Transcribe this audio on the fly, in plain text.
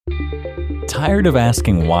Tired of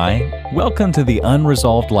asking why? Welcome to the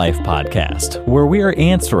Unresolved Life podcast, where we are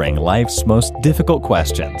answering life's most difficult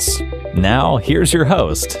questions. Now, here's your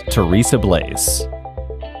host, Teresa Blaze.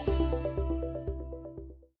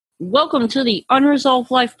 Welcome to the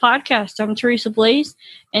Unresolved Life podcast. I'm Teresa Blaze,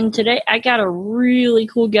 and today I got a really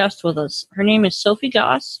cool guest with us. Her name is Sophie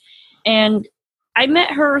Goss, and I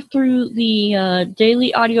met her through the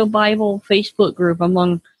Daily Audio Bible Facebook group,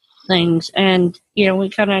 among things, and, we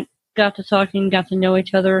kind of got to talking, got to know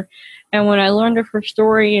each other, and when I learned of her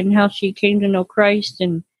story and how she came to know Christ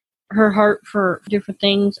and her heart for different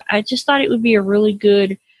things, I just thought it would be a really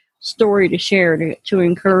good story to share, to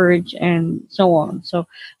encourage, and so on. So,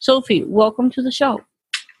 Sophie, welcome to the show.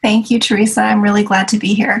 Thank you, Teresa. I'm really glad to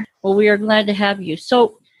be here. Well, we are glad to have you.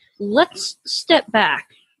 So, let's step back.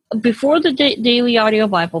 Before the Daily Audio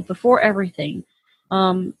Bible, before everything,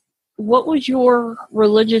 what was your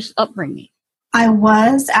religious upbringing? I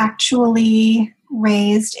was actually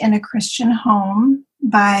raised in a Christian home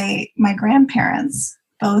by my grandparents.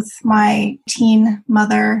 Both my teen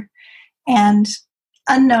mother and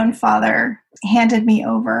unknown father handed me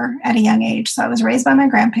over at a young age. So I was raised by my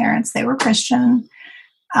grandparents. They were Christian.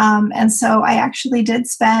 And so I actually did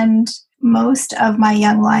spend most of my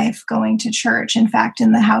young life going to church. In fact,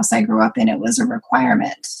 in the house I grew up in, it was a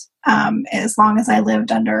requirement. As long as I lived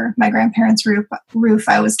under my grandparents' roof,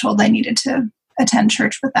 I was told I needed to attend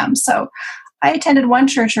church with them. So I attended one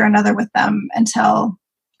church or another with them until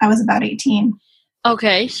I was about 18.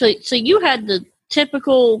 Okay, so you had the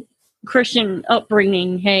typical Christian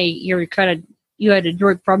upbringing. Hey, you had a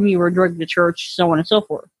drug problem, you were drugged to church, so on and so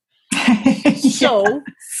forth. Yes. So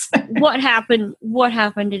what happened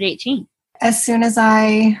at 18? As soon as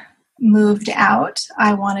I moved out,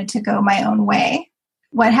 I wanted to go my own way.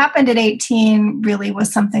 What happened at 18 really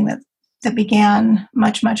was something that began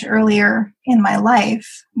much, much earlier in my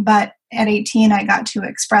life. But at 18, I got to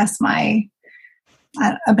express my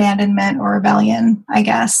abandonment or rebellion, I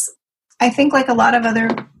guess. I think like a lot of other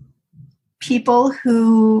people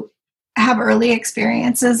who have early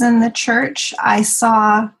experiences in the church, I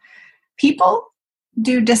saw people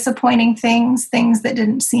do disappointing things that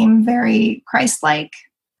didn't seem very Christ-like.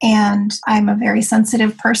 And I'm a very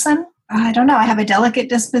sensitive person. I don't know, I have a delicate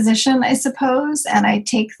disposition, I suppose, and I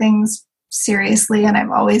take things seriously, and I've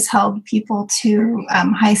always held people to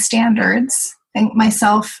high standards, and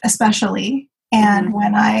myself especially. And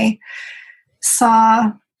when I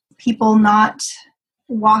saw people not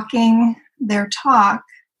walking their talk,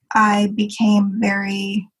 I became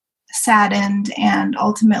very saddened and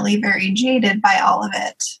ultimately very jaded by all of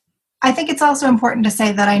it. I think it's also important to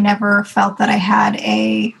say that I never felt that I had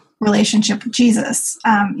a relationship with Jesus.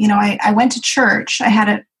 I went to church. I had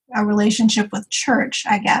a relationship with church,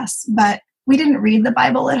 I guess, but we didn't read the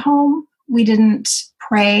Bible at home. We didn't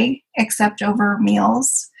pray except over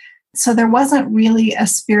meals. So there wasn't really a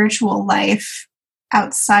spiritual life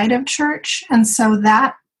outside of church. And so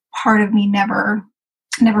that part of me never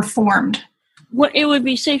formed. Well, it would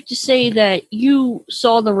be safe to say that you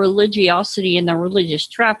saw the religiosity and the religious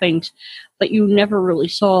trappings, but you never really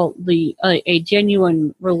saw a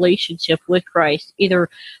genuine relationship with Christ, either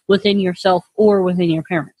within yourself or within your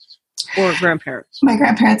parents or grandparents. My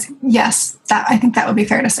grandparents, yes, I think that would be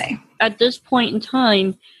fair to say. At this point in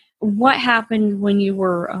time, what happened when you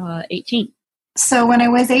were 18? So when I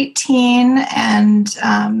was 18 and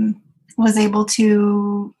was able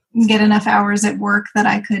to get enough hours at work that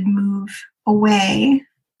I could move away,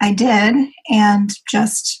 I did, and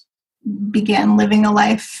just began living a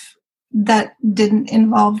life that didn't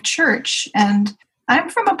involve church. And I'm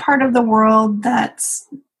from a part of the world that's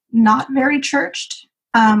not very churched.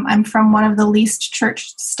 I'm from one of the least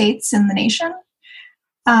churched states in the nation.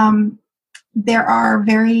 The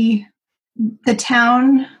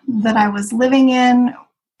town that I was living in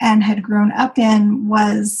and had grown up in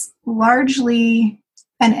was largely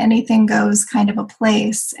an anything goes kind of a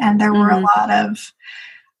place. And there were a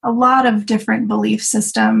lot of different belief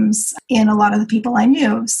systems in a lot of the people I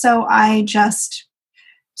knew. So I just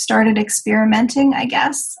started experimenting, I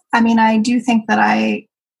guess. I mean, I do think that I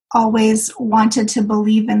always wanted to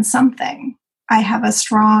believe in something. I have a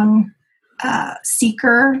strong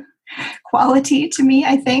seeker quality to me,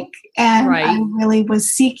 I think. And right. I really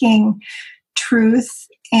was seeking truth,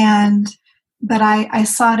 but I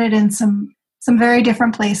sought it in some very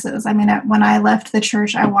different places. I mean, when I left the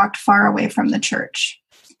church, I walked far away from the church.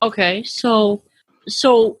 Okay, so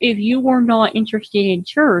if you were not interested in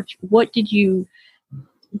church, what did you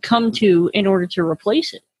come to in order to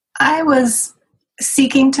replace it? I was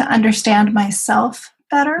seeking to understand myself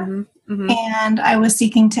better, and I was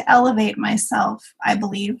seeking to elevate myself, I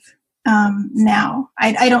believe. now.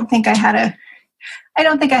 I don't think I had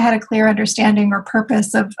a clear understanding or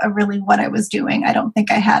purpose of really what I was doing. I don't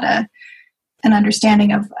think I had an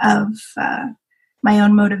understanding of my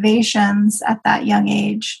own motivations at that young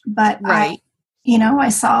age. But Right. I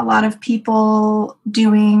saw a lot of people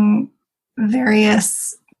doing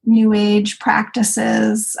various New Age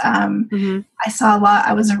practices. I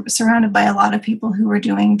was surrounded by a lot of people who were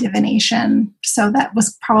doing divination. So that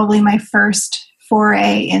was probably my first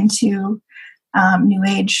foray into New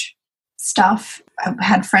Age stuff. I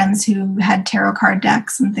had friends who had tarot card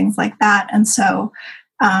decks and things like that. And so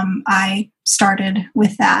I started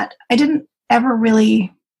with that. I didn't ever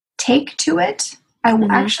really take to it. I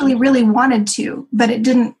actually really wanted to, but it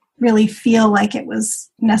didn't really feel like it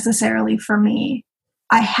was necessarily for me.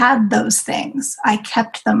 I had those things. I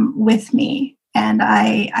kept them with me, and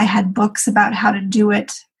I had books about how to do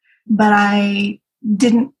it, but I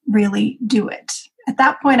didn't really do it. At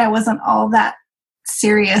that point, I wasn't all that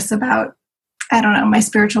serious about, I don't know, my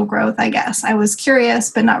spiritual growth, I guess. I was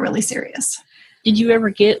curious, but not really serious. Did you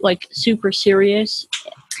ever get like super serious?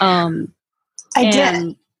 I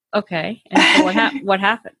did. Okay. And so what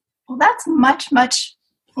happened? Well, that's much, much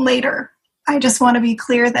later. I just want to be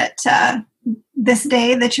clear that this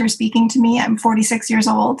day that you're speaking to me, I'm 46 years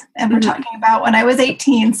old, and we're talking about when I was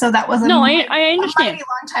 18. So that was I understand. A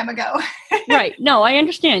long time ago. Right. No, I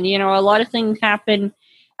understand. A lot of things happen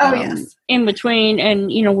yes. in between, and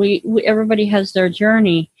we everybody has their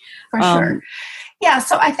journey. For sure. Yeah,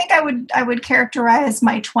 so I think I would characterize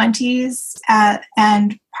my 20s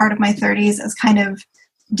and part of my 30s as kind of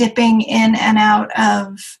dipping in and out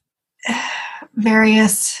of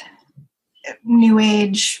various New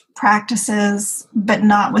Age practices, but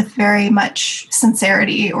not with very much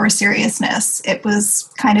sincerity or seriousness. It was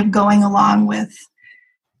kind of going along with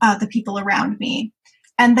the people around me.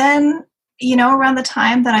 And then, around the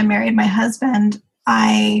time that I married my husband,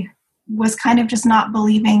 I was kind of just not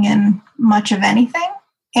believing in much of anything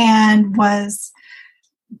and was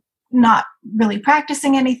not really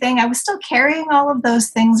practicing anything. I was still carrying all of those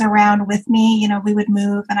things around with me. We would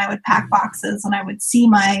move and I would pack boxes and I would see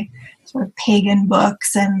my sort of pagan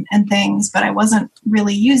books and things, but I wasn't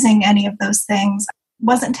really using any of those things.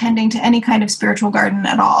 Wasn't tending to any kind of spiritual garden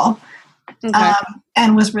at all. Okay.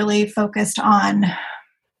 And was really focused on,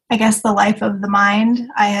 I guess, the life of the mind.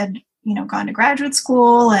 I had gone to graduate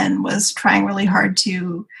school and was trying really hard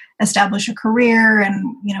to establish a career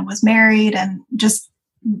and, was married, and just,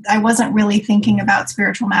 I wasn't really thinking about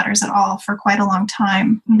spiritual matters at all for quite a long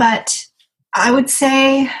time. But I would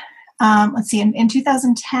say, in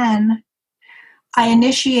 2010, I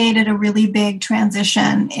initiated a really big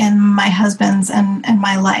transition in my husband's and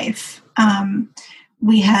my life.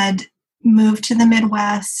 We had moved to the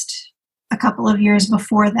Midwest a couple of years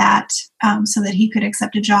before that, so that he could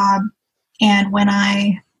accept a job. And when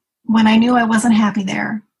I knew I wasn't happy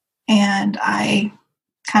there, and I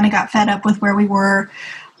kind of got fed up with where we were,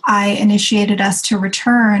 I initiated us to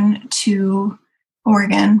return to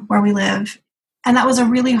Oregon, where we live. And that was a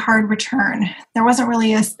really hard return. There wasn't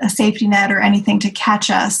really a safety net or anything to catch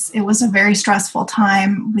us. It was a very stressful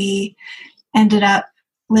time. We ended up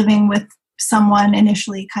living with someone,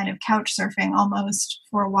 initially kind of couch surfing almost,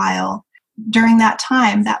 for a while. During that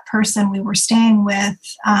time, that person we were staying with,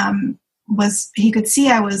 he could see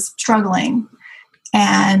I was struggling,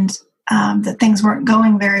 and that things weren't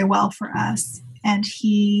going very well for us. And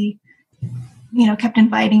he, kept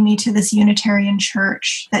inviting me to this Unitarian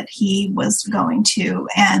church that he was going to.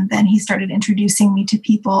 And then he started introducing me to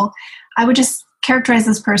people. I would just characterize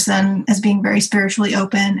this person as being very spiritually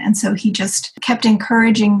open. And so he just kept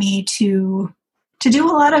encouraging me to do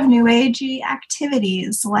a lot of New Agey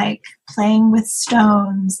activities, like playing with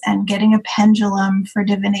stones and getting a pendulum for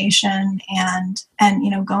divination, and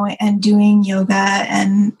going and doing yoga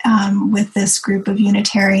and with this group of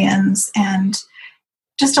Unitarians, and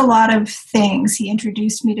just a lot of things. He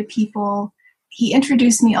introduced me to people. He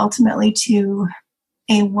introduced me ultimately to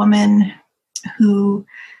a woman who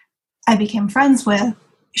I became friends with.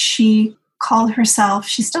 She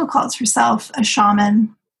still calls herself a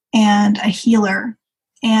shaman and a healer.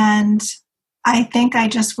 And I think I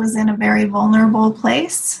just was in a very vulnerable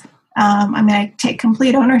place. I take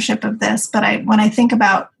complete ownership of this, but when I think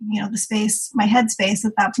about, the space, my headspace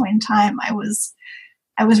at that point in time, I was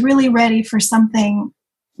really ready for something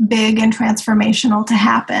big and transformational to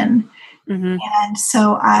happen. Mm-hmm. And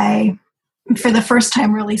so I, for the first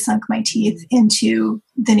time, really sunk my teeth into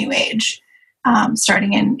the New Age,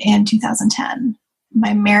 starting in 2010.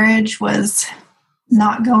 My marriage was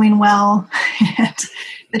not going well.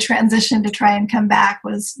 the transition to try and come back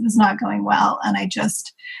was not going well. And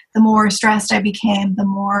the more stressed I became, the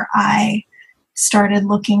more I started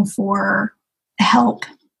looking for help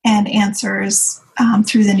and answers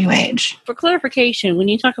through the New Age. For clarification, when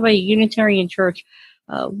you talk about a Unitarian church,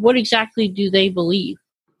 what exactly do they believe?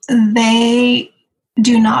 They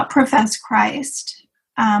do not profess Christ.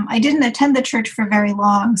 I didn't attend the church for very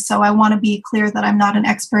long, so I want to be clear that I'm not an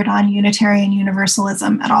expert on Unitarian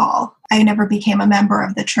Universalism at all. I never became a member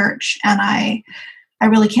of the church, and I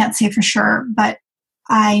really can't say for sure, but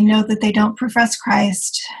I know that they don't profess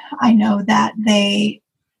Christ. I know that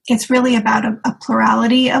it's really about a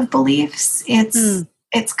plurality of beliefs.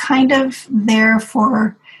 It's kind of there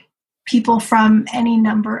for people from any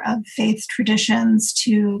number of faith traditions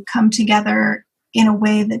to come together in a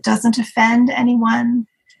way that doesn't offend anyone,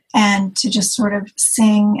 and to just sort of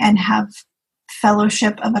sing and have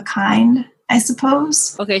fellowship of a kind, I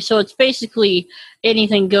suppose. Okay, so it's basically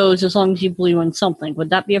anything goes as long as you believe in something. Would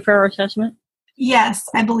that be a fair assessment? Yes,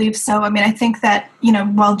 I believe so. I mean, I think that,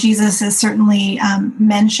 while Jesus is certainly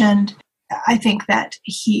mentioned, I think that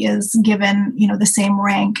he is given, the same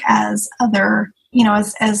rank as other,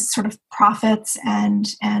 as sort of prophets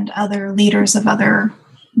and other leaders of other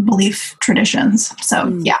belief traditions. So,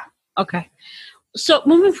 yeah. Okay. So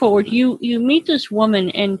moving forward, you meet this woman,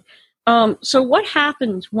 and so what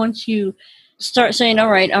happens once you start saying, all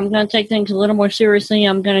right, I'm going to take things a little more seriously,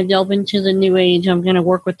 I'm going to delve into the New Age, I'm going to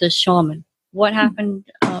work with this shaman? What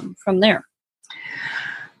happened from there?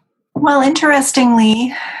 Well,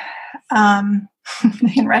 interestingly,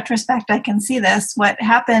 in retrospect, I can see this. What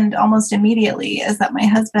happened almost immediately is that my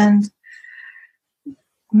husband,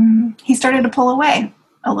 he started to pull away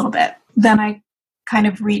a little bit. Then I kind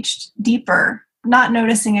of reached deeper, not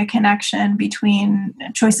noticing a connection between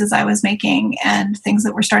choices I was making and things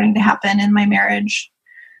that were starting to happen in my marriage.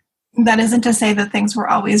 That isn't to say that things were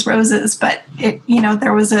always roses, but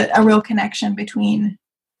there was a real connection between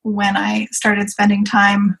when I started spending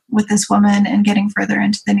time with this woman and getting further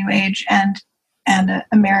into the New Age and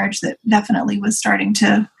a marriage that definitely was starting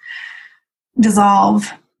to dissolve.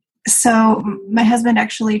 So my husband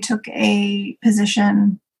actually took a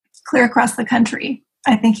position clear across the country.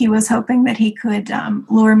 I think he was hoping that he could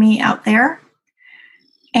lure me out there,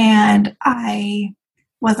 and I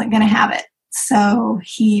wasn't going to have it. So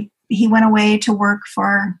he went away to work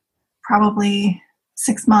for probably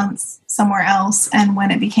 6 months somewhere else. And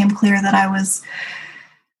when it became clear that I was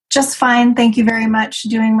just fine, thank you very much,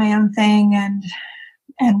 doing my own thing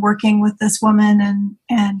and working with this woman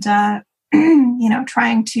and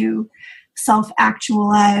trying to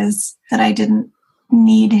self-actualize that I didn't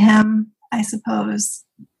need him, I suppose,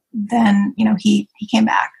 then, he came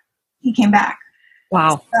back. He came back.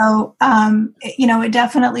 Wow. So, it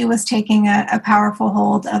definitely was taking a powerful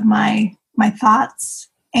hold of my thoughts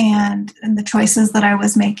and the choices that I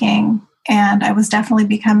was making. And I was definitely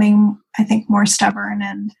becoming, I think, more stubborn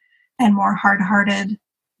and more hard-hearted,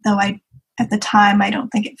 though at the time, I don't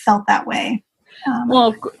think it felt that way.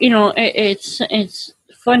 Well, it's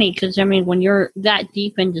funny because, when you're that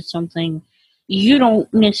deep into something, you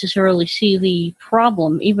don't necessarily see the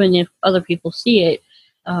problem, even if other people see it.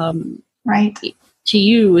 Right. To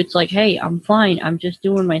you, it's like, hey, I'm fine. I'm just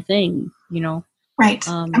doing my thing, Right.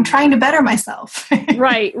 I'm trying to better myself.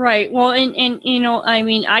 Right. Well,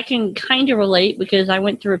 and I can kind of relate because I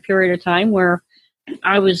went through a period of time where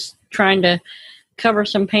I was trying to cover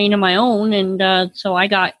some pain of my own. And so I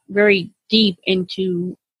got very deep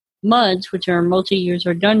into MUDs, which are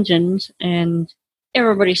multi-user or dungeons, and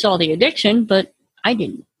everybody saw the addiction, but I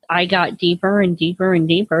didn't. I got deeper and deeper and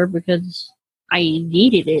deeper because I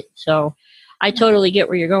needed it. So I totally get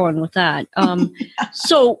where you're going with that.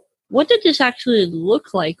 So what did this actually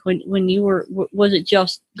look like when you were, was it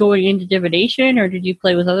just going into divination, or did you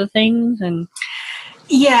play with other things? And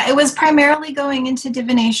yeah, it was primarily going into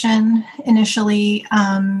divination initially,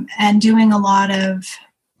 and doing a lot of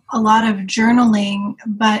journaling,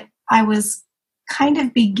 but I was kind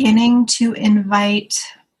of beginning to invite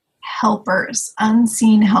helpers,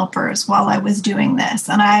 unseen helpers, while I was doing this.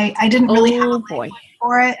 And I didn't really have a language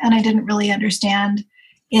for it, and I didn't really understand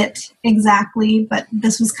it exactly, but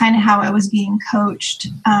this was kind of how I was being coached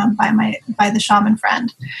by the shaman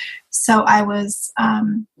friend. So I was,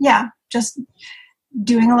 just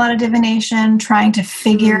doing a lot of divination, trying to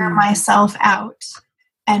figure myself out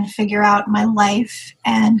and figure out my life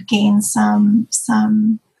and gain some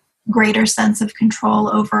greater sense of control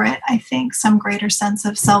over it. I think some greater sense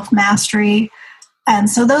of self-mastery. And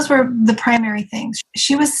so those were the primary things.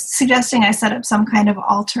 She was suggesting I set up some kind of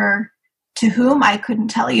altar, to whom I couldn't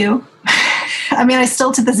tell you. I mean, I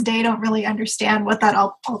still to this day don't really understand what that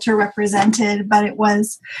altar represented, but it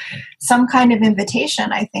was some kind of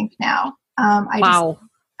invitation, I think now. Wow.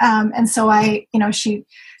 And so she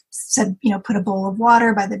said, put a bowl of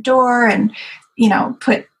water by the door and,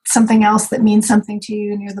 put something else that means something to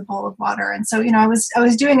you near the bowl of water. And so, I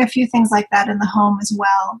was doing a few things like that in the home as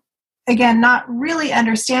well. Again, not really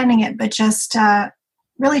understanding it, but just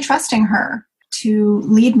really trusting her to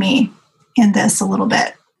lead me in this a little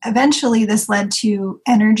bit. Eventually, this led to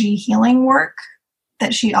energy healing work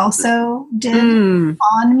that she also did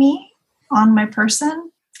on me, on my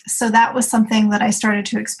person. So that was something that I started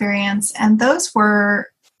to experience. And those were,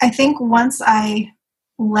 I think once I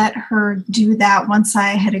let her do that, once I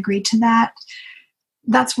had agreed to that,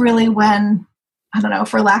 that's really when, I don't know,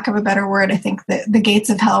 for lack of a better word, I think the gates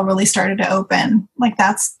of hell really started to open. Like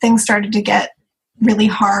things started to get really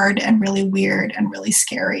hard and really weird and really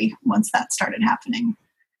scary once that started happening.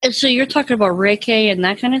 And so you're talking about Reiki and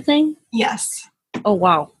that kind of thing? Yes. Oh,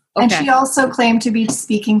 wow. Okay. And she also claimed to be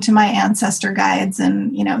speaking to my ancestor guides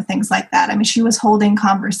and, things like that. I mean, she was holding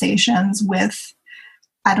conversations with,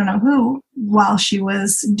 I don't know who, while she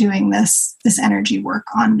was doing this energy work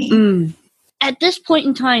on me. At this point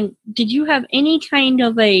in time, did you have any kind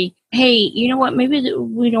of a, hey, you know what, maybe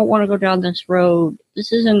we don't want to go down this road.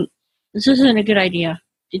 This isn't a good idea.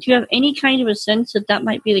 Did you have any kind of a sense that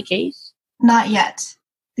might be the case? Not yet.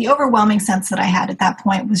 The overwhelming sense that I had at that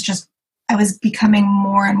point was just, I was becoming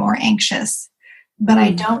more and more anxious. But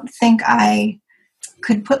I don't think I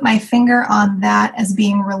could put my finger on that as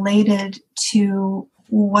being related to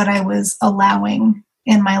what I was allowing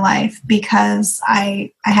in my life, because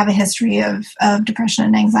I have a history of depression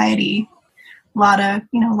and anxiety, a lot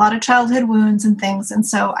of childhood wounds and things. And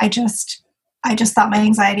so I just thought my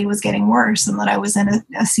anxiety was getting worse and that I was in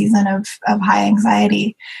a season of high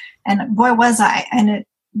anxiety. And boy, was I. And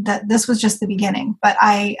that this was just the beginning. But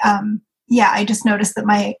I just noticed that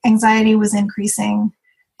my anxiety was increasing,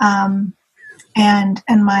 and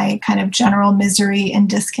my kind of general misery and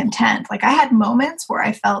discontent. Like I had moments where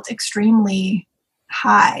I felt extremely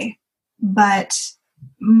high, but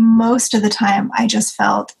most of the time I just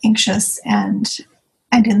felt anxious and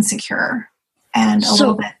insecure and a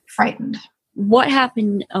little bit frightened. What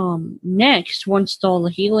happened next once all the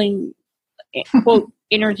healing, quote,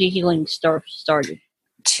 energy healing stuff started?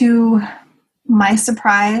 To my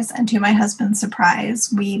surprise and to my husband's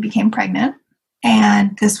surprise, we became pregnant.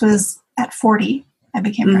 And this was at 40, I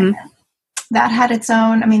became pregnant. That had its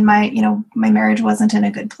own, I mean, my marriage wasn't in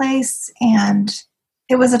a good place, and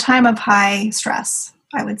it was a time of high stress,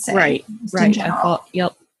 I would say. Right. I thought,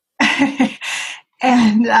 yep.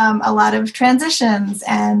 And a lot of transitions,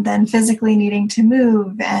 and then physically needing to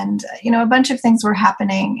move, and, a bunch of things were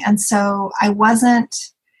happening. And so I wasn't,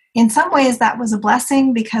 in some ways that was a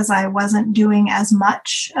blessing because I wasn't doing as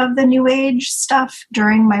much of the New Age stuff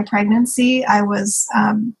during my pregnancy. I was,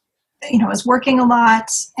 I was working a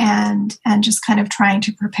lot and just kind of trying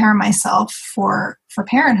to prepare myself for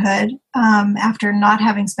parenthood, after not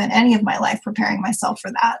having spent any of my life preparing myself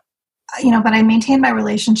for that. But I maintained my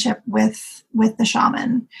relationship with the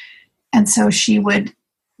shaman. And so she would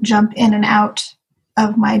jump in and out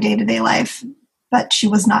of my day-to-day life, but she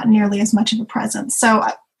was not nearly as much of a presence. So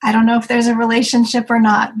I don't know if there's a relationship or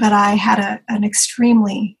not, but I had an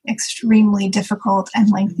extremely, extremely difficult and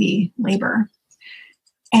lengthy labor.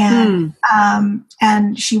 And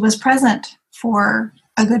she was present for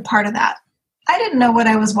a good part of that. I didn't know what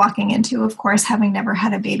I was walking into, of course, having never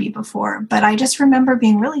had a baby before, but I just remember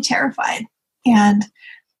being really terrified. And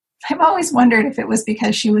I've always wondered if it was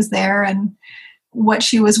because she was there and what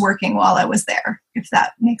she was working while I was there, if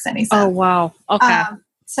that makes any sense. Oh, wow. Okay.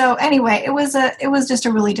 So anyway, it was just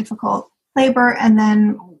a really difficult labor. And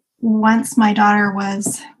then once my daughter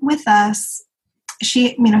was with us,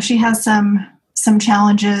 she has some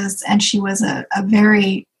challenges, and she was a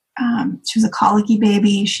very, she was a colicky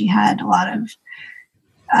baby. She had a lot of,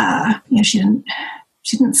 she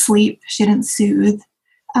didn't sleep, she didn't soothe.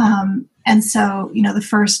 And so, the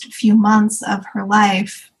first few months of her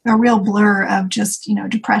life, a real blur of just,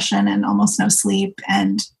 depression and almost no sleep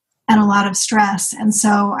and a lot of stress. And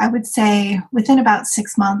so I would say within about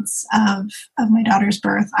 6 months of my daughter's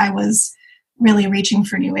birth, I was really reaching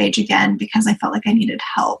for New Age again because I felt like I needed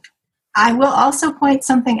help. I will also point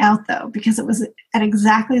something out, though, because it was at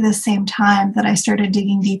exactly the same time that I started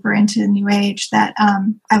digging deeper into New Age that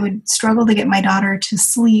I would struggle to get my daughter to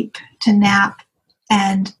sleep, to nap,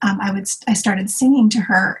 and I started singing to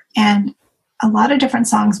her, and a lot of different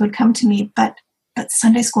songs would come to me, but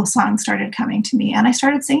Sunday school songs started coming to me, and I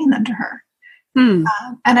started singing them to her. And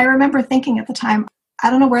I remember thinking at the time, I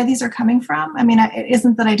don't know where these are coming from. I mean, it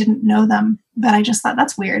isn't that I didn't know them, but I just thought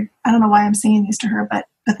that's weird. I don't know why I'm singing these to her, but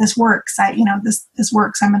this works. This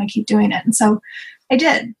works. I'm going to keep doing it. And so I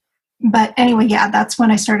did. But anyway, yeah, that's when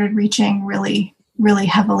I started reaching really, really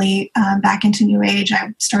heavily back into New Age. I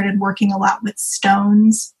started working a lot with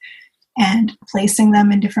stones and placing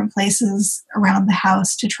them in different places around the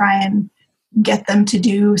house to try and get them to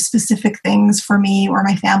do specific things for me or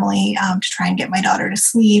my family, to try and get my daughter to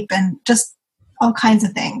sleep, and just all kinds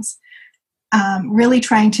of things. Really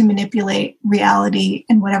trying to manipulate reality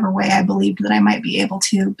in whatever way I believed that I might be able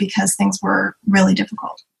to, because things were really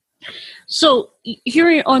difficult. So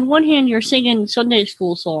here, on one hand, you're singing Sunday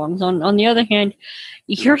school songs. On the other hand,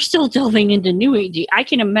 you're still delving into New Age. I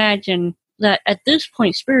can imagine that at this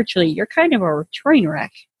point, spiritually, you're kind of a train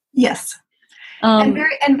wreck. Yes. And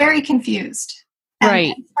very confused.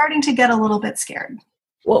 And starting to get a little bit scared.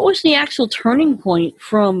 What was the actual turning point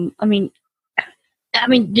from, I mean,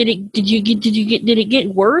 did it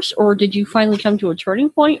get worse, or did you finally come to a turning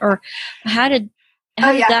point, or how did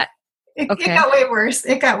that? It got way worse.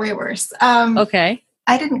 It got way worse. Okay.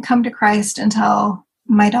 I didn't come to Christ until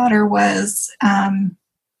my daughter was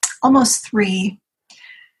almost 3.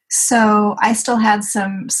 So I still had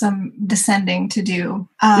some descending to do.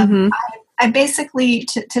 I basically,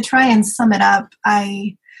 to try and sum it up,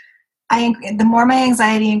 I the more my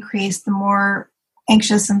anxiety increased, the more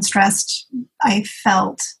anxious and stressed I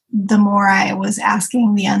felt, the more I was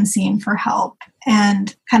asking the unseen for help,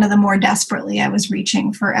 and kind of the more desperately I was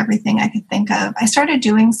reaching for everything I could think of. I started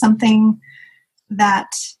doing something that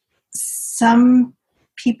some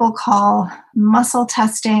people call muscle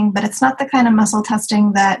testing, but it's not the kind of muscle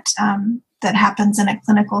testing that happens in a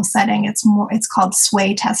clinical setting. It's called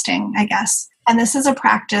sway testing, I guess. And this is a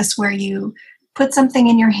practice where you put something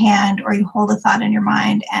in your hand or you hold a thought in your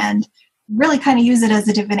mind and really kind of use it as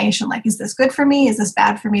a divination. Like, is this good for me? Is this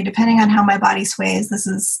bad for me? Depending on how my body sways, this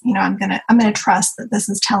is, I'm going to trust that this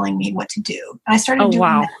is telling me what to do. And I started doing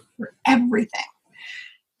that for everything.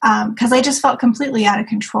 Cause I just felt completely out of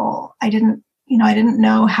control. I didn't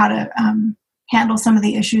know how to, handle some of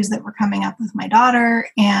the issues that were coming up with my daughter.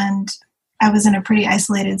 And I was in a pretty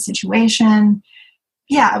isolated situation.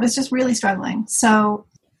 Yeah, I was just really struggling. So,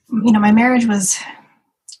 my marriage was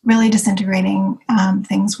really disintegrating.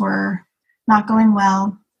 Things were not going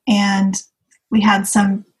well. And we had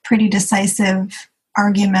some pretty decisive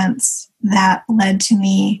arguments that led to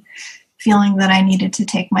me feeling that I needed to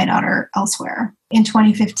take my daughter elsewhere. In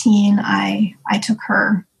 2015, I took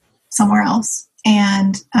her somewhere else,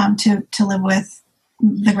 and to live with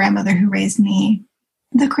the grandmother who raised me,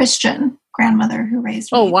 the Christian grandmother who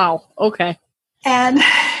raised me. Oh, wow. Okay. And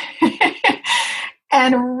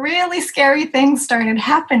and really scary things started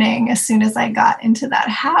happening as soon as I got into that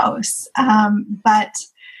house. But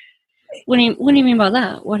what do you mean by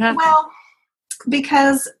that? What happened? Well,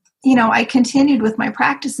 because I continued with my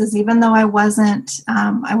practices, even though I wasn't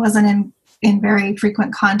in very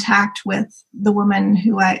frequent contact with the woman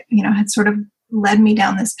who had sort of led me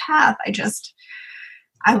down this path.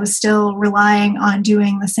 I was still relying on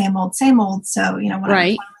doing the same old. So, when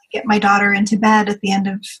I get my daughter into bed at the end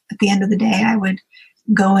of the day, I would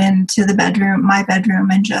go into my bedroom,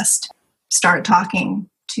 and just start talking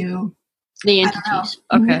to the entities.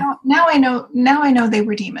 Okay. Now I know they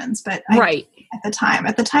were demons, but at the time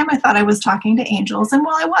I thought I was talking to angels, and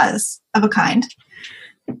I was of a kind.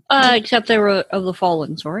 Except they were of the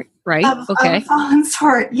fallen sort, right? Of the fallen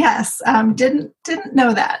sort, yes. Didn't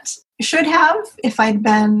know that. Should have, if I'd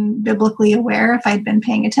been biblically aware, if I'd been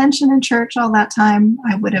paying attention in church all that time,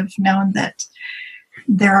 I would have known that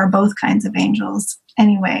there are both kinds of angels.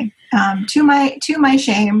 Anyway, to my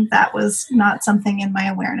shame, that was not something in my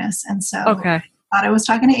awareness, and so I thought I was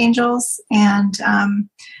talking to angels, and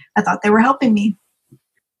I thought they were helping me.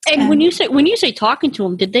 And when you say talking to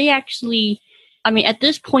them, did they actually? I mean, at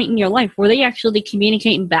this point in your life, were they actually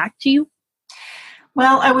communicating back to you?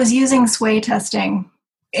 Well, I was using sway testing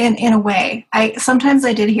in a way. Sometimes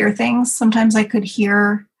I did hear things. Sometimes I could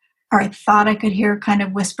hear, or I thought I could hear kind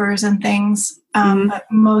of whispers and things. But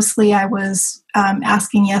mostly I was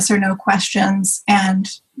asking yes or no questions, and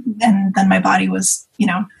then my body was,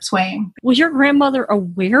 swaying. Was your grandmother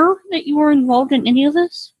aware that you were involved in any of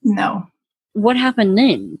this? No. What happened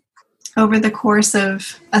then? Over the course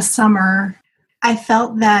of a summer, I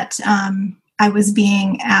felt that I was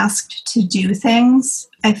being asked to do things.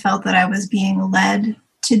 I felt that I was being led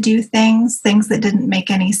to do things that didn't make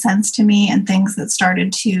any sense to me, and things that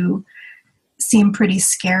started to seem pretty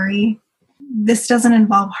scary. This doesn't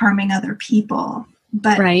involve harming other people,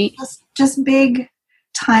 but just big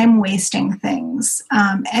time-wasting things,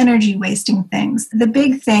 energy-wasting things. The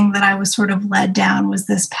big thing that I was sort of led down was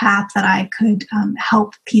this path that I could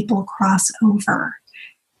help people cross over.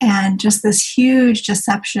 And just this huge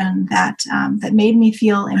deception that made me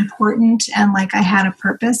feel important and like I had a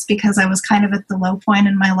purpose, because I was kind of at the low point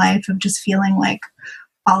in my life of just feeling like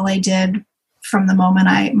all I did from the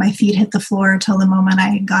moment my feet hit the floor till the moment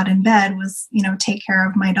I got in bed was, take care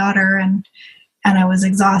of my daughter. And I was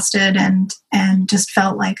exhausted and just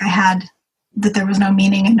felt like that there was no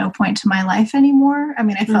meaning and no point to my life anymore. I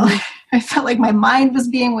mean, I felt like my mind was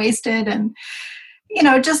being wasted, and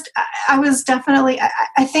I was definitely,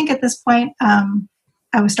 I think at this point,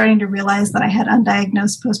 I was starting to realize that I had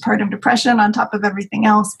undiagnosed postpartum depression on top of everything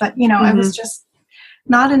else. But, I was just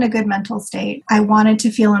not in a good mental state. I wanted to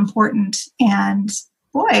feel important. And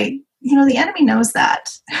boy, the enemy knows that.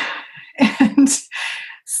 And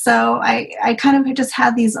so I kind of just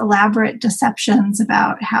had these elaborate deceptions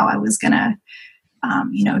about how I was going to,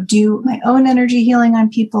 do my own energy healing on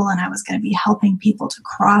people. And I was going to be helping people to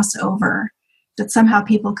cross over, that somehow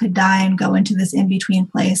people could die and go into this in-between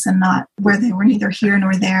place and not where they were neither here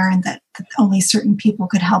nor there, and that only certain people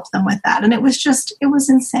could help them with that. And it was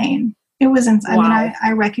insane. It was insane. Wow.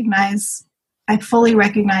 I mean, I fully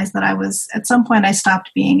recognize that at some point I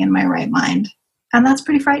stopped being in my right mind. And that's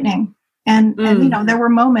pretty frightening. And there were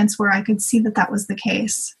moments where I could see that was the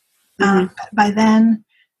case. But by then,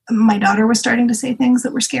 my daughter was starting to say things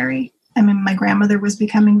that were scary. I mean, my grandmother was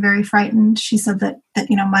becoming very frightened. She said that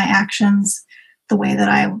my actions, the way that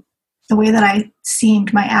I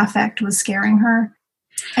seemed, my affect was scaring her.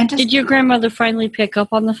 And did your grandmother finally pick up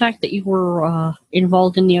on the fact that you were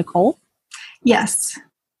involved in the occult? Yes.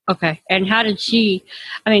 Okay. And how did she?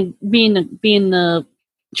 I mean, being the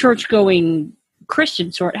church-going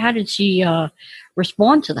Christian sort, how did she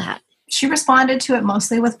respond to that? She responded to it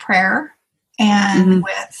mostly with prayer and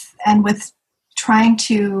with trying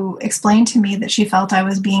to explain to me that she felt I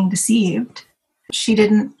was being deceived. She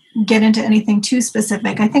didn't get into anything too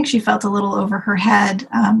specific. I think she felt a little over her head.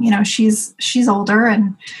 She's older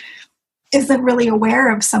and isn't really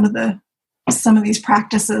aware of some of these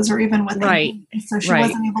practices or even what they mean. So she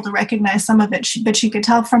wasn't able to recognize some of it. But she could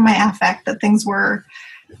tell from my affect that things were.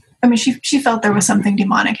 I mean, she felt there was something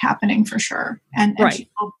demonic happening for sure, and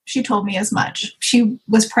she told me as much. She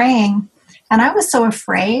was praying, and I was so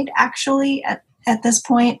afraid, actually, at this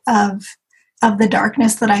point of the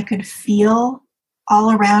darkness that I could feel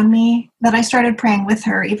all around me, that I started praying with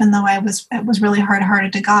her, even though it was really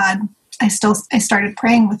hard-hearted to God. I started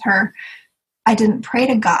praying with her. I didn't pray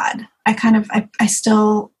to God. I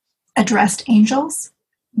still addressed angels,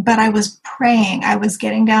 but I was praying. I was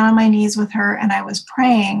getting down on my knees with her, and I was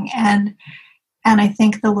praying, and I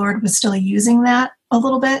think the Lord was still using that a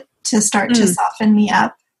little bit to start to soften me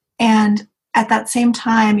up. And at that same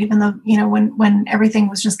time, even though, when everything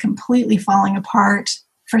was just completely falling apart,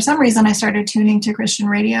 for some reason I started tuning to Christian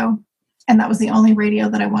radio, and that was the only radio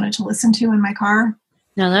that I wanted to listen to in my car.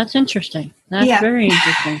 Now that's interesting. That's very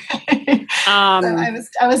interesting. So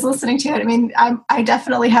I was listening to it. I mean, I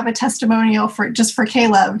definitely have a testimonial for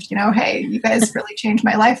Caleb. Hey, you guys really changed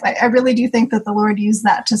my life. I really do think that the Lord used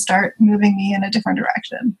that to start moving me in a different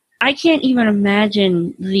direction. I can't even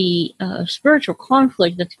imagine the spiritual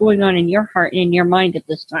conflict that's going on in your heart and in your mind at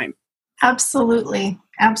this time. Absolutely.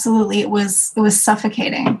 It was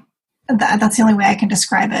suffocating. That's the only way I can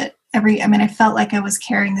describe it. I felt like I was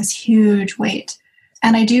carrying this huge weight.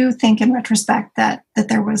 And I do think in retrospect that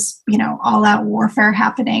there was, all out warfare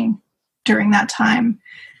happening during that time.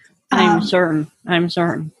 I'm certain.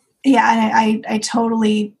 Yeah. And I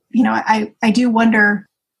totally, I do wonder,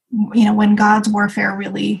 when God's warfare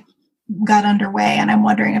really got underway. And I'm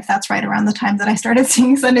wondering if that's right around the time that I started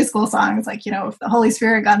singing Sunday school songs, like, if the Holy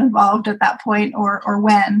Spirit got involved at that point or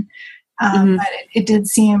when. But it did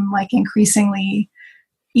seem like increasingly,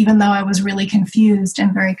 even though I was really confused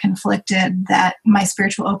and very conflicted, that my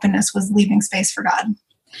spiritual openness was leaving space for God.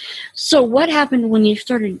 So what happened when you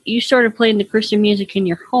started playing the Christian music in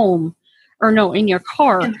your home, or no, in your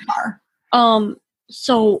car? In the car.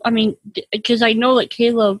 So, I mean, because I know that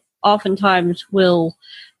Caleb oftentimes will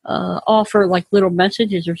offer like little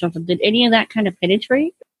messages or something. Did any of that kind of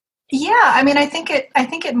penetrate? Yeah, I mean, I think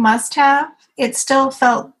it must have. It still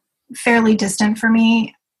felt fairly distant for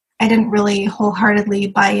me. I didn't really wholeheartedly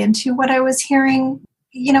buy into what I was hearing.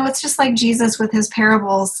 It's just like Jesus with his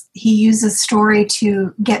parables. He uses story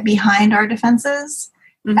to get behind our defenses.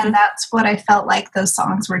 Mm-hmm. And that's what I felt like those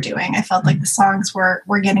songs were doing. I felt like the songs were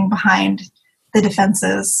getting behind the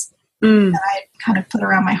defenses that I kind of put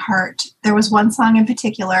around my heart. There was one song in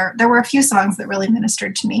particular. There were a few songs that really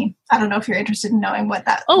ministered to me. I don't know if you're interested in knowing what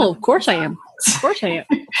that. Oh, of course I am. Of course I am.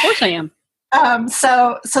 Of course I am.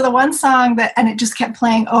 So the one song and it just kept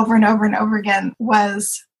playing over and over and over again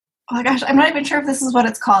was, oh my gosh, I'm not even sure if this is what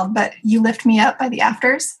it's called, but You Lift Me Up by the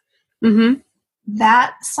Afters. Mm-hmm.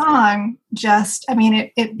 That song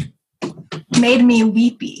it made me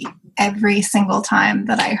weepy every single time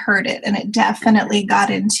that I heard it. And it definitely got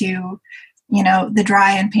into, the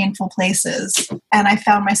dry and painful places. And I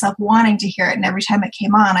found myself wanting to hear it. And every time it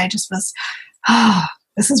came on, I just was,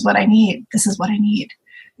 this is what I need. This is what I need.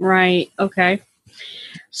 Right. Okay.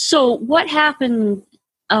 So what happened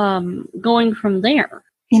going from there?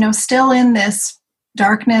 Still in this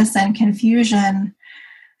darkness and confusion,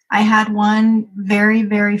 I had one very,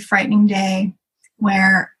 very frightening day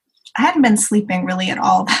where I hadn't been sleeping really at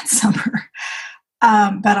all that summer.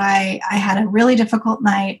 But I had a really difficult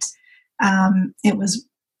night. It was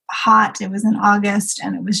hot. It was in August,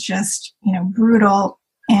 and it was just, brutal.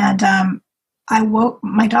 And I woke.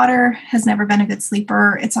 My daughter has never been a good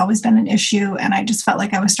sleeper. It's always been an issue, and I just felt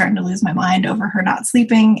like I was starting to lose my mind over her not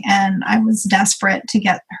sleeping, and I was desperate to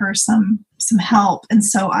get her some help. And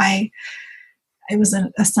so it was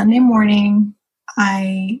a Sunday morning.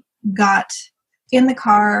 I got in the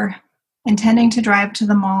car intending to drive to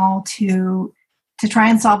the mall to try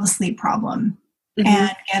and solve the sleep problem. Mm-hmm.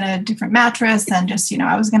 And get a different mattress, and just,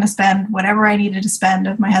 I was going to spend whatever I needed to spend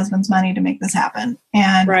of my husband's money to make this happen.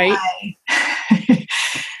 And right.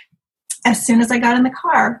 As soon as I got in the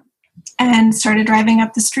car and started driving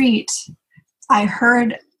up the street, I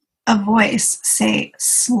heard a voice say,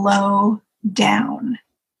 "Slow down."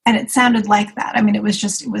 And it sounded like that. It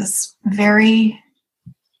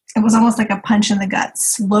was almost like a punch in the gut.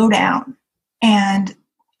 Slow down. And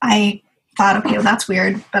I thought, okay, well, that's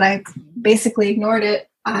weird, but I basically ignored it.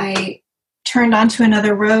 I turned onto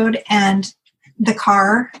another road, and the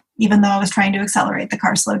car, even though I was trying to accelerate, the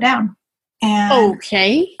car slowed down. And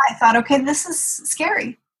okay. I thought, okay, this is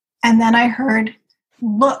scary. And then I heard,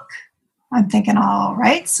 "Look." I'm thinking, all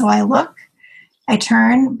right. So I look, I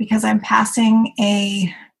turn, because I'm passing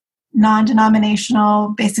a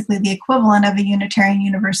non-denominational, basically the equivalent of a Unitarian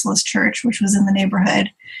Universalist church, which was in the neighborhood.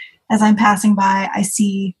 As I'm passing by, I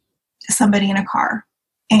see somebody in a car.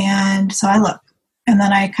 And so I look, and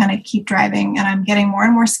then I kind of keep driving, and I'm getting more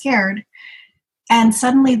and more scared. And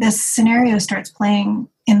suddenly this scenario starts playing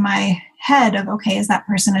in my head of, okay, is that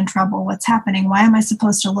person in trouble? What's happening? Why am I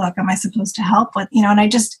supposed to look? Am I supposed to help? And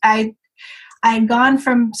I had gone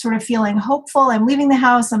from sort of feeling hopeful, I'm leaving the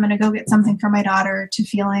house, I'm going to go get something for my daughter, to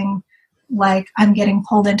feeling like I'm getting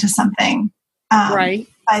pulled into something right.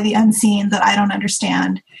 by the unseen that I don't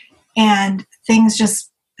understand. And things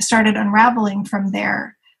just started unraveling from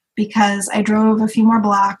there, because I drove a few more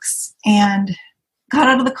blocks and got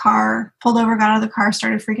out of the car, pulled over, got out of the car,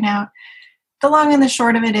 started freaking out. The long and the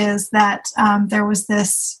short of it is that there was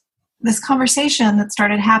this conversation that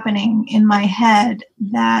started happening in my head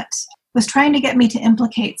that was trying to get me to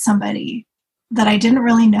implicate somebody that I didn't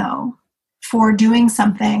really know for doing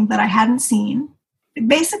something that I hadn't seen.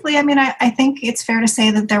 Basically, I think it's fair to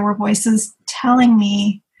say that there were voices telling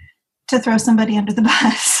me to throw somebody under the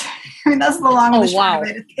bus. That's the long and the short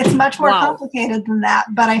of it. It's much more complicated than that,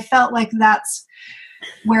 but I felt like that's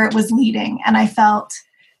where it was leading. And I felt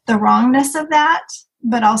the wrongness of that,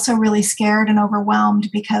 but also really scared and overwhelmed,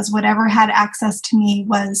 because whatever had access to me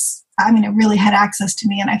it really had access to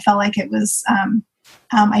me. And I felt like it was,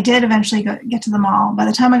 I did eventually get to the mall. By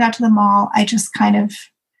the time I got to the mall,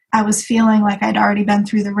 I was feeling like I'd already been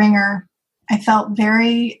through the ringer. I felt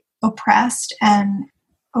very oppressed and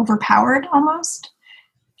overpowered almost.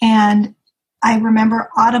 And I remember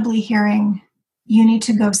audibly hearing, "You need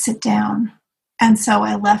to go sit down." And so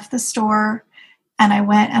I left the store, and I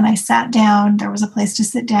went and I sat down. There was a place to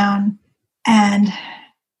sit down. And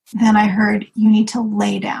then I heard, "You need to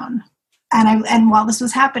lay down." And while this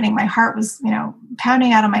was happening, my heart was,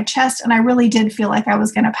 pounding out of my chest. And I really did feel like I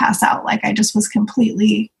was going to pass out. Like I just was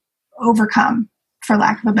completely overcome, for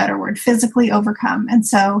lack of a better word, physically overcome. And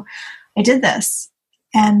so I did this,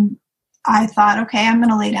 and I thought, okay, I'm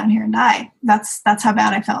going to lay down here and die. That's how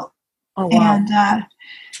bad I felt. Oh, wow. And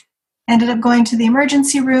ended up going to the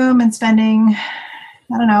emergency room and spending,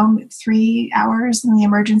 3 hours in the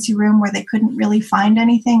emergency room, where they couldn't really find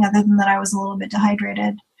anything other than that I was a little bit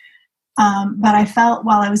dehydrated. But I felt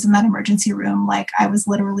while I was in that emergency room like there was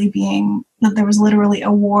literally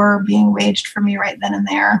a war being waged for me right then and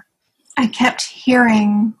there. I kept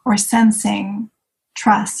hearing or sensing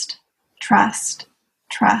trust, trust,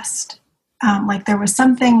 trust. Like there was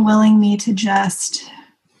something willing me to just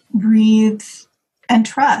breathe and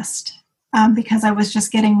trust, because I was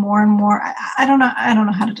just getting more and more. I don't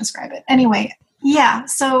know how to describe it. Anyway, Yeah.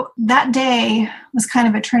 So that day was kind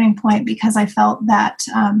of a turning point because I felt that,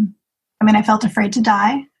 I felt afraid to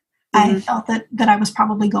die. I felt that I was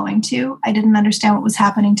probably going to. I didn't understand what was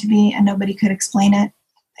happening to me and nobody could explain it.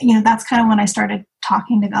 That's kind of when I started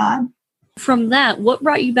talking to God. From that, what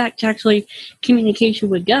brought you back to actually communication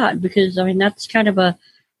with God? Because, that's kind of a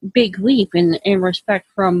big leap in respect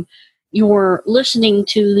from your listening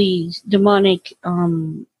to these demonic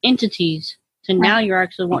entities to now you're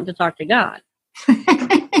actually wanting to talk to God.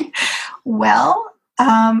 Well,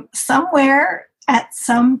 somewhere at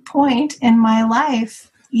some point in my life,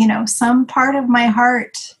 some part of my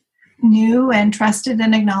heart knew and trusted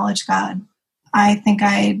and acknowledged God. I think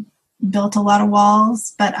I built a lot of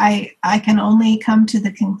walls, but I can only come to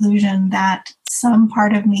the conclusion that some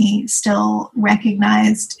part of me still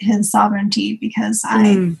recognized his sovereignty because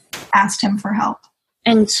I asked him for help.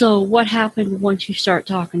 And so what happened once you start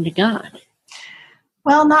talking to God?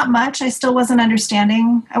 Well, not much. I still wasn't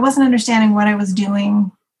understanding. I wasn't understanding what I was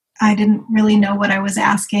doing. I didn't really know what I was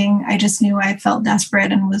asking. I just knew I felt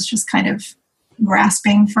desperate and was just kind of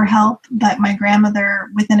grasping for help. But my grandmother,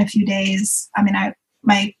 within a few days,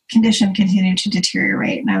 my condition continued to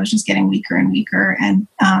deteriorate and I was just getting weaker and weaker. And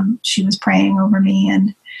she was praying over me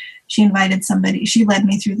and she invited somebody. She led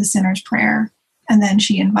me through the sinner's prayer. And then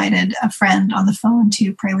she invited a friend on the phone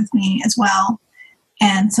to pray with me as well.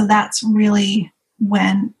 And so that's really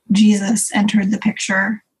when Jesus entered the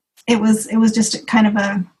picture. It was just kind of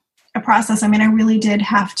a process. I really did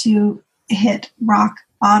have to hit rock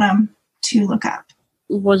bottom to look up.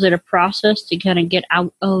 Was it a process to kind of get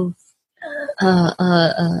out of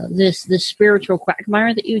this spiritual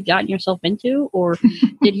quagmire that you had gotten yourself into, or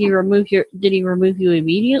did he remove you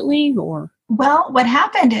immediately, or? Well, what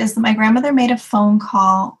happened is that my grandmother made a phone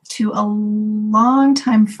call to a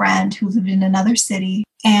longtime friend who lived in another city,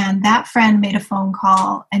 and that friend made a phone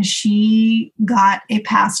call, and she got a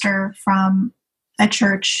pastor from a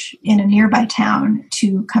church in a nearby town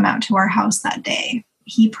to come out to our house that day.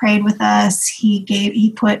 He prayed with us.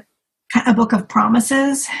 He put a book of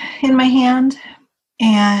promises in my hand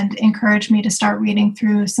and encouraged me to start reading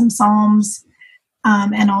through some Psalms,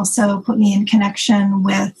 and also put me in connection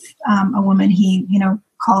with a woman he,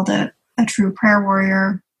 called a true prayer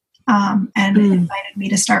warrior, and invited me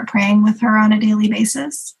to start praying with her on a daily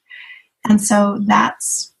basis. And so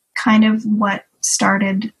that's kind of what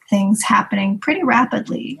started things happening pretty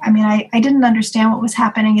rapidly. I didn't understand what was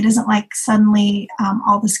happening. It isn't like suddenly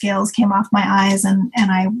all the scales came off my eyes and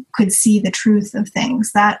I could see the truth of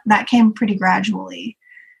things. That came pretty gradually.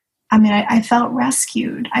 I felt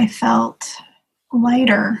rescued. I felt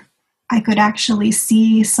lighter. I could actually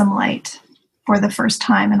see some light for the first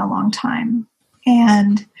time in a long time.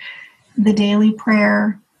 And the daily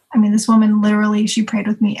prayer, this woman literally, she prayed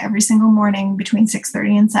with me every single morning between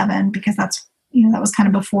 6:30 and 7, because that's, that was kind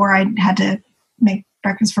of before I had to make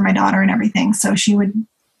breakfast for my daughter and everything. So she would,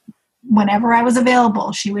 whenever I was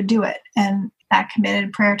available, she would do it. And that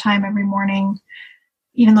committed prayer time every morning,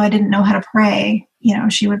 even though I didn't know how to pray,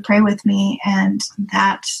 she would pray with me, and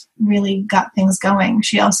that really got things going.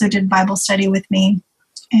 She also did Bible study with me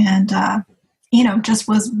and, just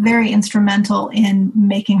was very instrumental in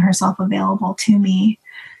making herself available to me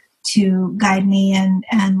to guide me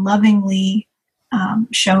and lovingly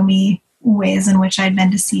show me ways in which I'd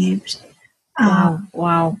been deceived.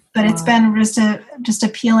 Wow. But it's been just a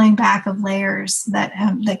peeling back of layers that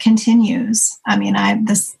continues.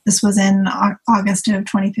 This was in August of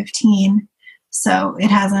 2015, so it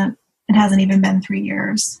hasn't even been 3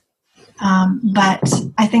 years. But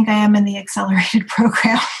I think I am in the accelerated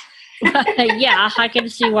program. Yeah, I can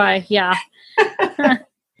see why. Yeah.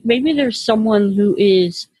 Maybe there's someone who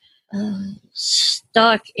is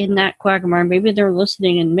stuck in that quagmire. Maybe they're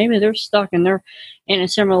listening and maybe they're stuck and they're in a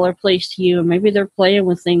similar place to you. Maybe they're playing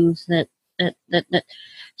with things that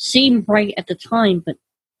seem right at the time, but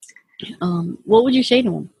what would you say to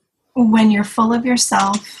them? When you're full of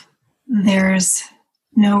yourself, there's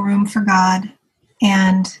no room for God.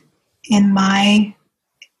 And in my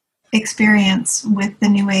experience with the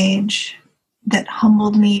New Age that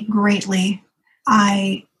humbled me greatly,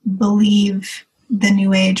 I believe the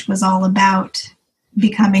New Age was all about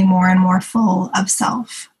becoming more and more full of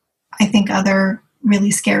self. I think other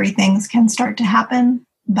really scary things can start to happen,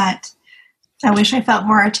 but I wish I felt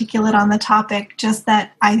more articulate on the topic, just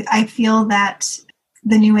that I feel that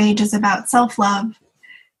the New Age is about self-love,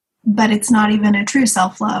 but it's not even a true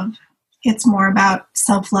self-love. It's more about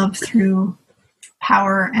self-love through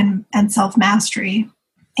power and self-mastery.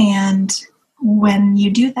 And when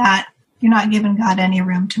you do that, you're not giving God any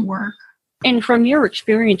room to work. And from your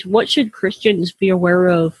experience, what should Christians be aware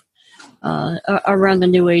of around the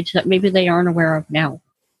New Age that maybe they aren't aware of now?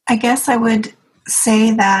 I guess I would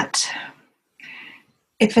say that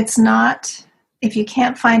if you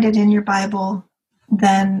can't find it in your Bible,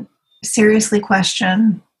 then seriously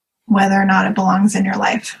question whether or not it belongs in your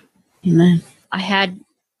life. Amen. I had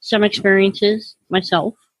some experiences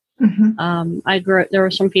myself. Mm-hmm. There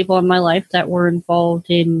were some people in my life that were involved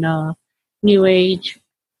in New Age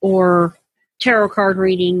or tarot card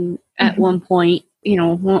reading at one point.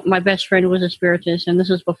 My best friend was a spiritist, and this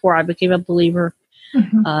was before I became a believer,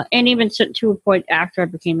 and even to a point after I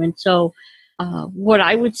became. And so what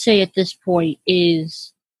I would say at this point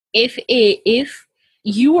is if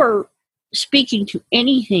you are speaking to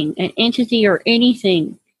anything, an entity or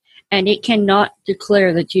anything, and it cannot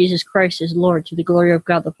declare that Jesus Christ is Lord to the glory of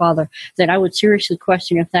God the Father, then I would seriously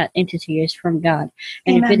question if that entity is from God.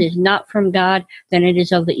 And Amen. If it is not from God, then it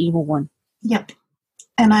is of the evil one. Yep.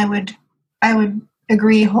 And I would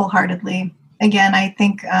agree wholeheartedly. Again, I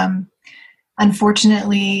think,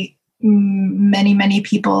 unfortunately, many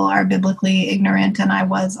people are biblically ignorant, and I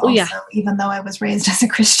was also, even though I was raised as a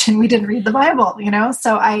Christian, we didn't read the Bible,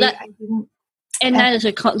 so I didn't. And that is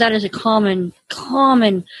a common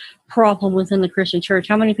problem within the Christian church.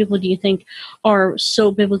 How many people do you think are so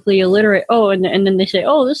biblically illiterate? And then they say,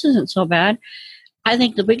 this isn't so bad. I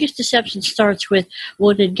think the biggest deception starts with,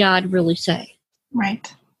 what did God really say?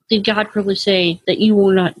 Right. Did God really say that you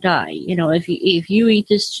will not die? If you eat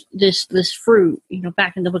this fruit,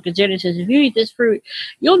 back in the book of Genesis, if you eat this fruit,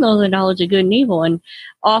 you'll know the knowledge of good and evil. And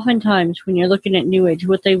oftentimes when you're looking at New Age,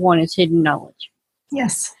 what they want is hidden knowledge.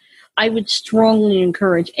 Yes. I would strongly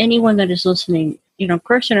encourage anyone that is listening,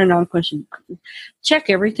 Christian or non-Christian, check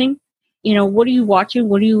everything. What are you watching?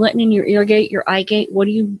 What are you letting in your ear gate, your eye gate? What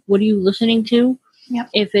are you listening to? Yep.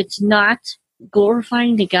 If it's not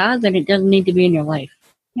glorifying to God, then it doesn't need to be in your life.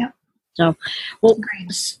 Yep. So, well,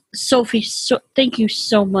 Sophie, thank you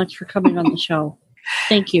so much for coming on the show.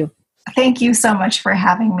 Thank you. Thank you so much for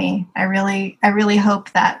having me. I really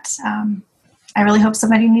hope that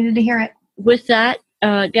somebody needed to hear it. With that,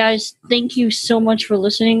 guys, thank you so much for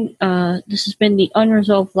listening. This has been the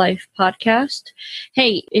Unresolved Life podcast.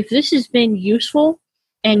 Hey, if this has been useful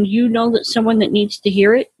and you know that someone that needs to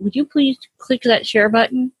hear it, would you please click that share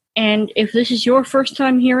button? And if this is your first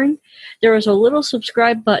time hearing, there is a little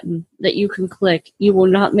subscribe button that you can click. You will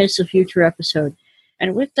not miss a future episode.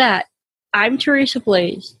 And with that, I'm Teresa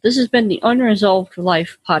Blaze. This has been the Unresolved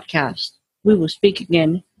Life podcast. We will speak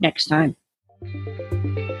again next time.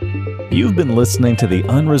 You've been listening to the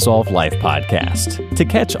Unresolved Life podcast. To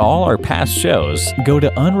catch all our past shows, go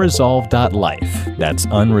to unresolved.life. That's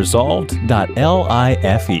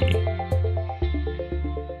unresolved.life.